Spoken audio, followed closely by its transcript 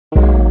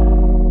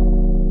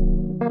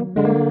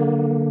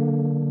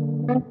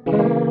What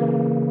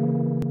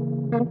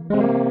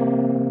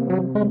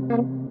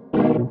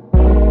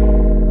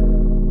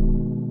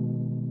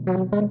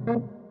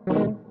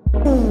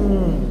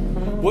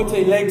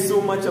I like so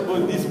much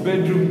about this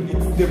bedroom,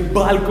 it's the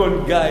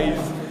balcony, guys.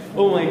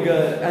 Oh my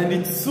god, and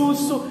it's so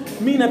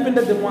mi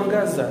napenda the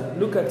mwangaza.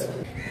 Look at.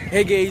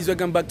 Hey guys,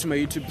 welcome back to my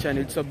YouTube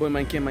channel. It's your boy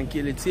Monkey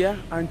Let's here,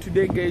 and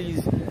today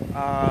guys,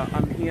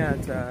 I'm here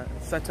at a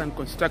certain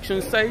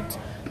construction site,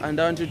 and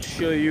I wanted to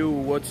show you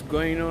what's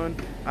going on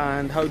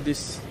and how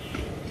this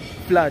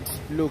flat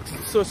looks.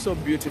 It's so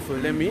beautiful.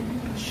 Let me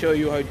show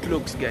you how it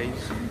looks,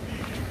 guys.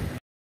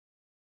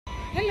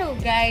 Hello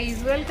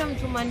guys, welcome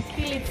to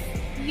Monkey's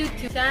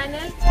YouTube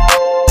channel.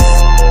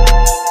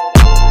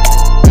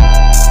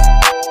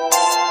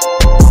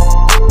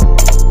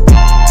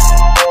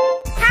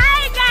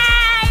 Hi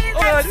guys,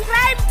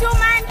 subscribe to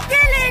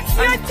Monkey's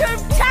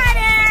YouTube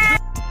channel.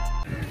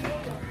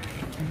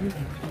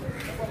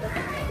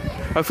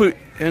 Afu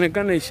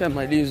inaonekana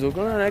ishamalizwa.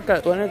 Kuna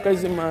wanaweka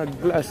hizo ma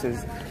glasses.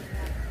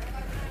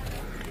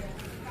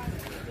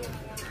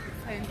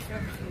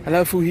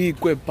 Alafu hii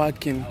kwa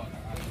parking.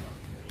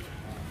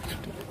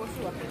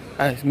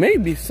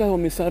 Maybe so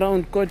we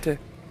surround kote.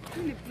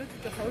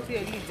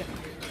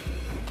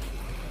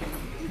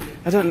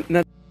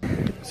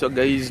 So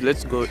guys,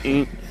 let's go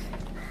in.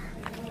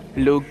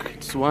 Look,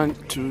 it's 1,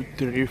 2,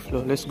 3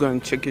 floor. Let's go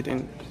and check it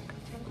in.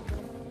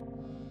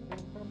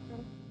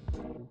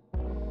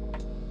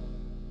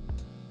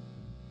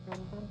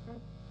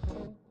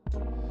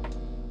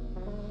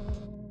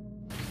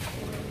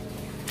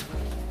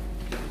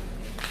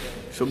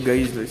 So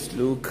guys, let's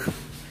look.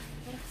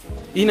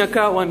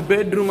 Inaka 1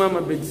 bedroom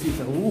ama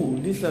bedsitter. Ooh,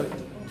 this is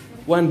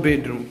 1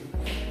 bedroom.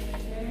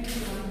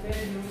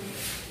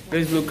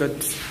 Guys, look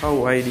at how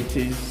wide it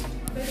is.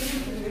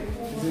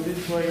 Isn't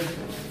it wide?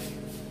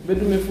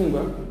 Bedroom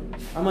imefunga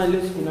ama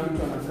less kuna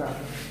mtu anakaa.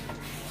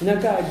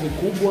 Inakaa aje,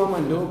 kubwa ama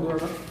ndogo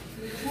ama?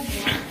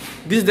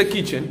 This is the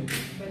kitchen.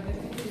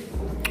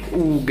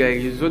 Ooh,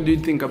 guys, what do you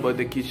think about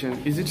the kitchen?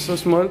 Is it so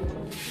small?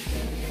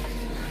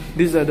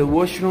 These are the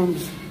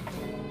washrooms.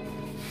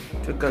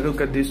 Take a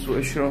look at this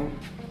washroom.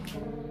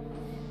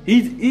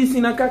 It's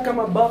inakaa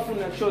kama bathroom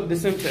na short the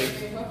same time.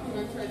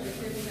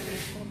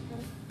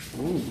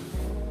 Ooh.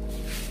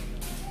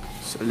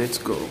 So let's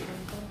go.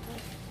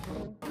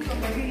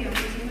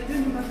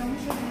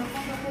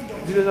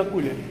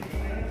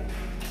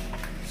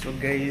 So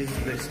guys,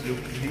 let's look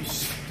at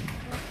this.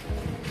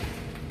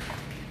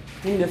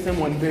 In the same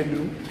 1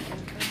 bedroom.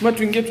 But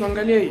we get to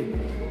angalia hii.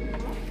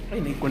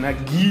 Hii kuna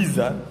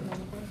giza.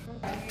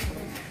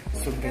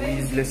 So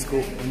guys, let's go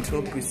on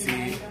top to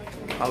see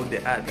how the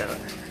other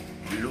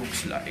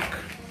looks like.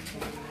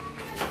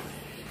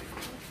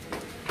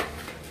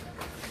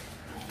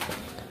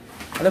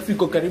 Alafu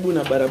iko karibu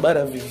na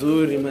barabara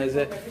vizuri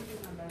maze.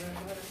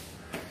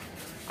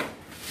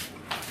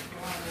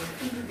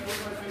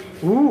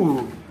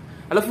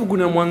 Alafu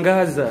kuna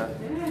mwangaza.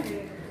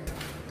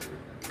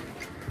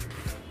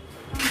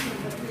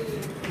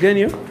 Gani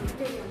hiyo?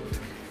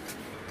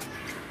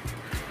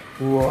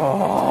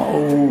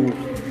 Wow.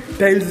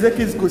 Tiles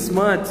zake ziko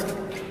smart.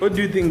 What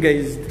do you think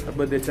guys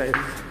about the tiles?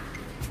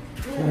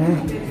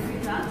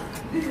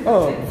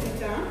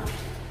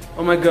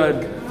 Oh my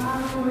god.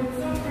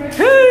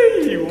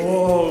 Hey,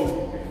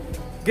 wow.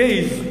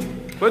 Guys,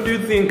 what do you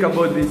think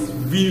about this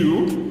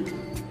view?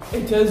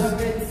 It has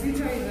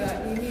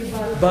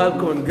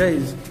balcony,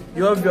 guys.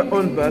 You have your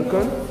own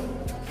balcony.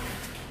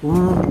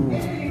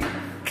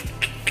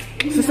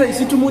 Sasa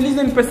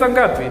isitumulize ni pesa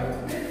ngapi?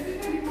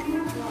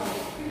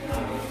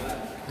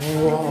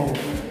 Wow.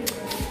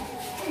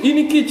 In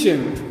the kitchen.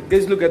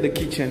 Guys, look at the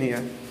kitchen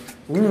here.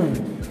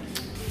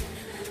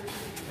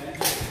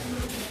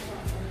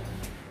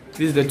 This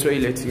is the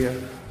toilet here.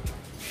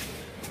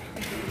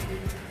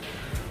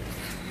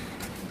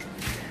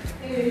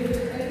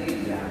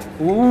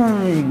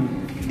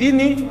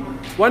 Ini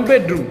 1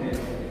 bedroom.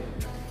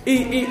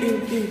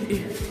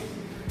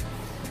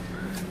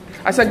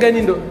 Asa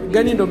gani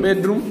ndo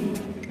bedroom?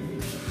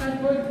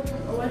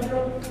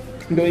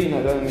 Ndo hii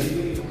nadhani.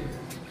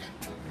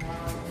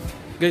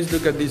 Guys,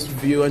 look at this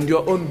view and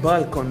your own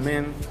balcony,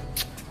 man.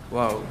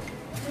 Wow.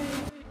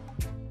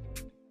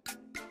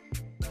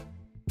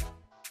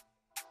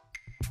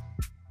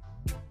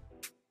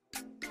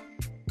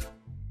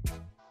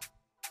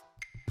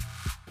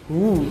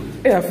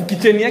 Afu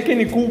kitchen yake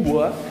ni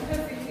kubwa.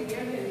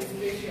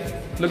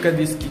 Look at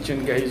this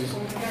kitchen, guys.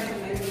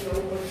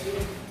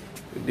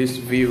 This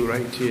view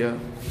right here.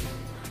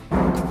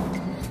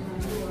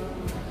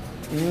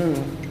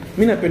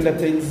 Mimi napenda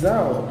tiles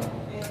zao.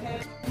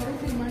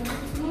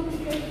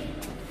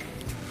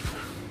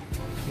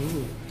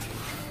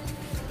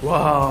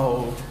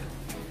 Wow.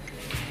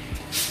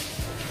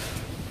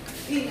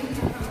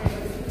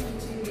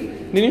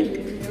 Nini?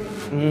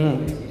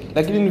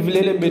 Lakini ni vile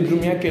ile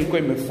bedroom yake ilikuwa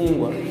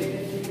imefungwa.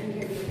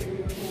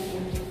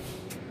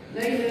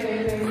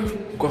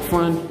 Kwa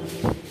fun.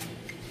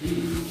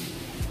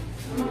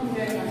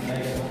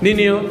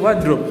 Nini hiyo?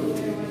 Wardrobe.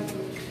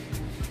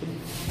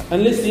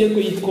 Unless yeko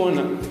hii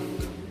corner.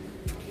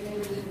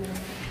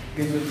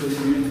 Guys, what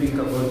do you think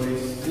about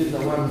this? This is a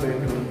one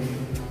bedroom.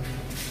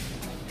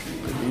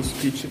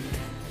 This kitchen.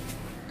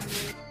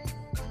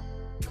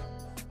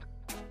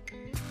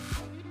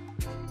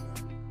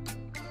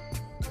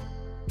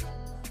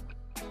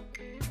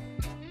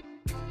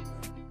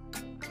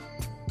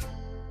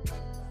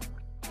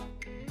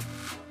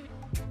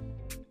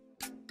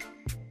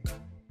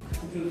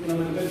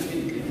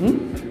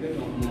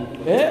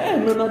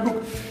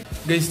 No.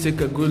 Guys, take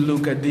a good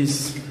look at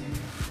this.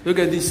 Look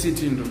at this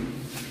sitting room.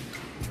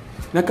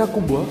 Naka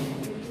kubwa.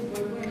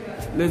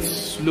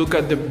 Let's look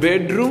at the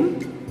bedroom.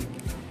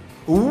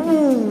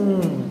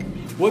 Ooh.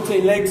 What I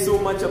like so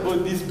much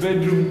about this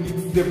bedroom,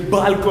 it's the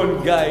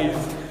balcony, guys.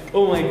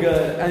 Oh my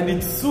god. And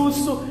it's so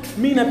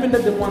mi napenda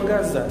the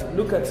mwangaza.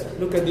 Look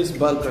at this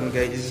balcony,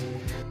 guys.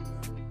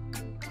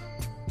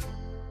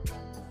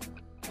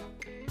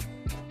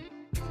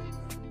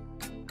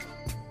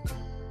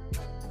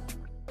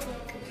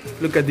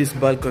 Look at this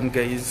balcony,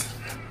 guys.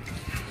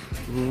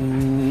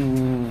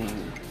 Ooh.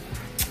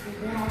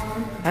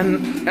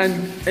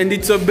 And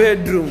it's a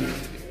bedroom.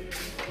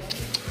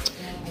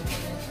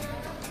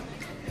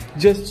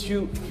 Just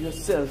you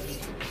yourself.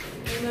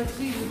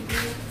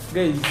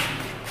 Guys,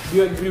 do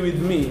you agree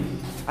with me?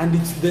 And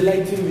it's the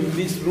lighting in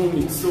this room,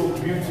 it's so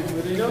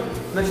beautiful, you know?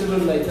 Natural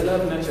light, I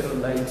love natural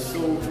light. So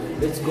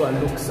let's go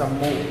and look some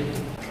more.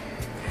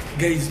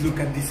 Guys, look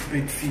at this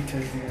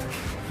bedsitter here.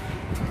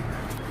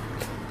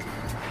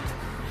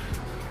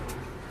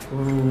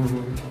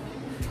 Oh,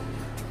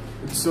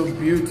 it's so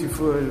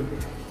beautiful.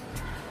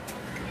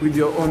 With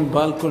your own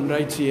balcony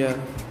right here.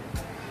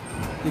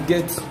 You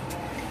get,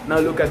 now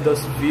look at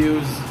those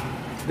views.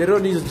 The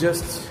road is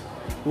just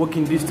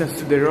walking distance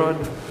to the road.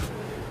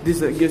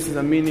 This, I guess, is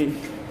a mini,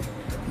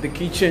 the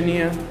kitchen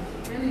here.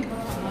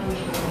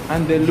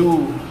 And the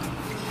loo.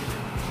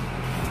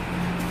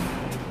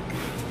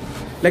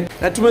 Like,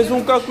 na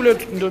tumezunguka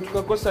kule ndo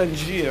tukakosa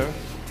njia.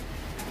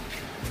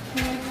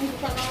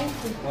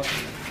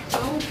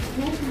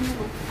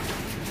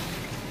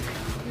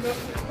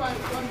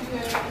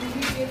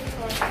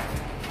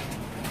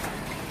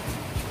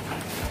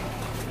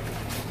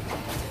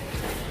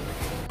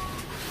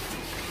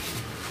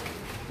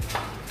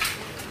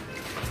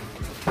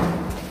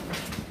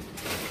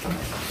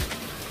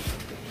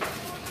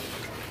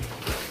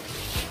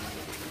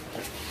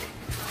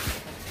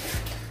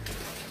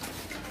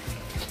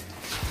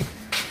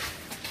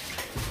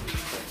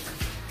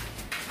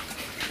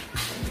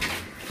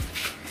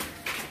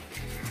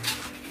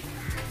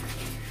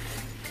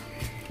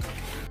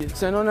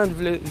 Sanaona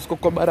vile ziko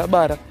kwa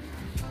barabara.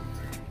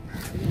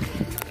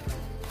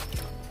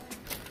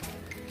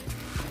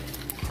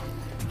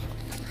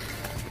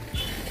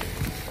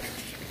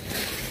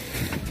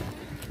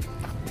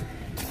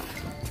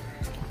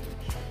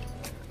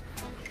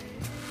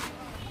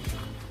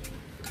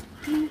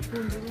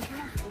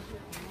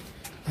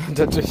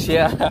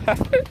 Tatoshia.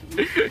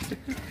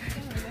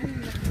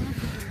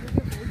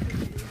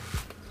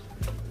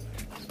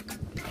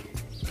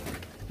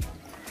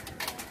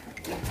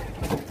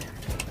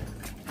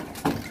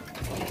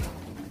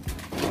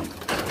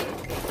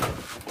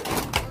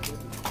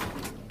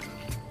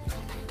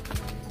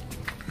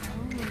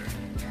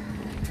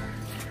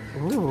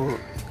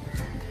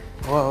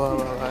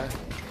 Wow.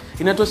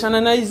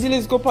 Inatoshana na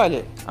zile ziko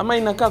pale ama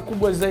inakaa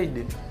kubwa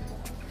zaidi?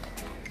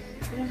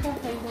 Inakaa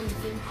size on the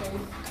same size.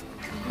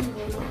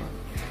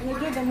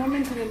 Unajua the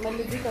moment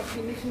umemalizika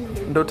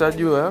finishing ndo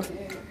utajua.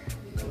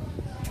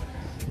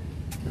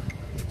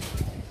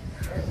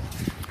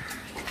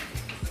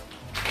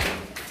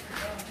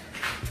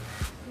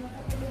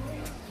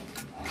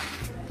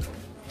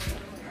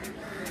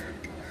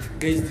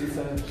 Guys, these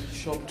are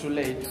shop to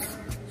let,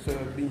 so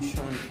I've been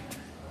shown.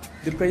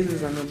 The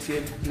prices are not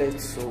yet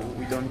let, so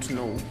we don't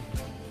know.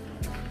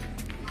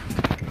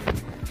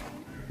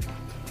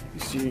 You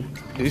see,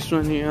 this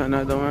one here,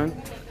 another one.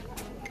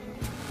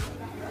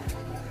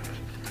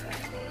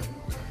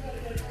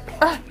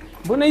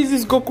 Mbona hizi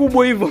ziko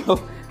kubwa hivyo?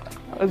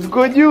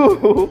 Ziko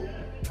juu.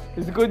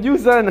 Ziko juu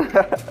sana.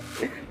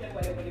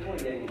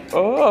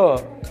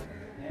 Oh.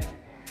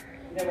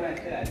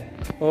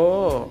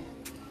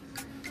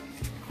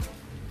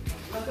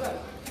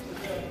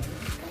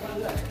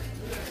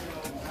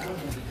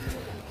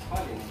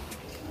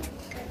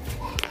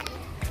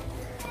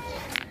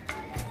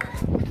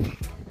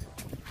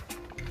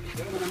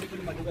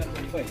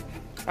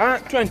 Ah,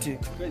 20.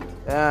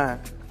 Yeah.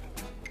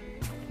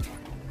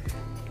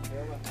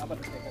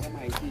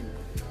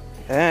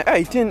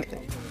 18.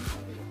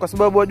 Kwa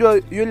sababu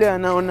wajua yule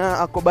anaona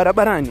ako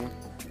barabarani.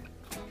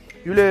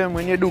 Yule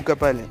mwenye duka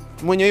pale,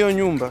 mwenye hiyo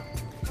nyumba.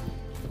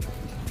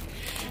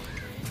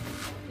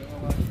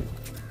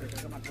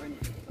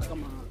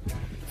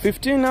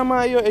 $15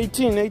 ama hiyo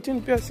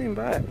 18 pia si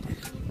mbaya.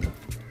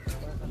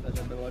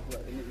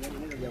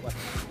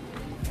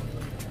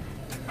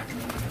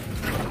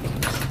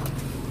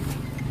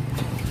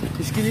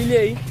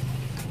 Ishikililie hii.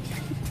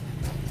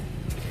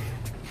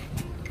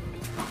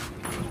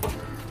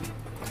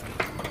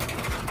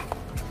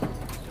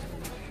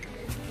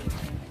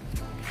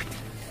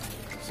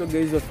 So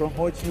guys, from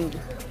watching,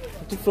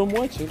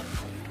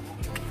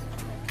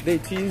 there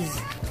it is.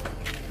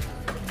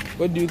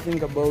 What do you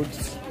think about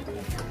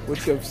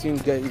what you have seen,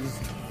 guys?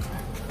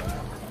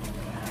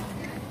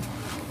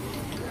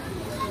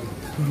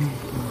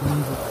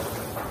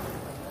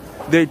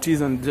 There it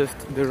is, and just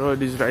the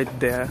road is right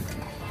there.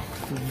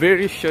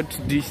 Very short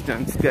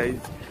distance, guys.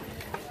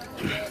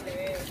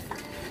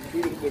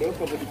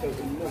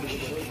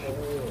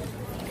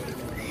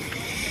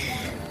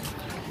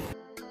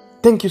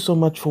 Thank you so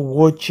much for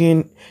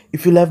watching.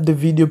 If you loved the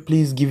video,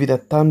 please give it a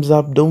thumbs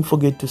up. Don't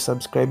forget to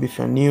subscribe if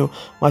you're new.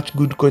 Much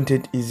good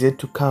content is yet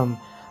to come,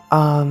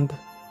 and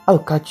I'll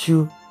catch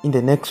you in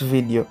the next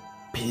video.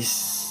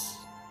 Peace.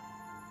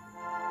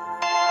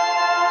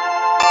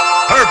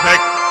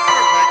 Perfect.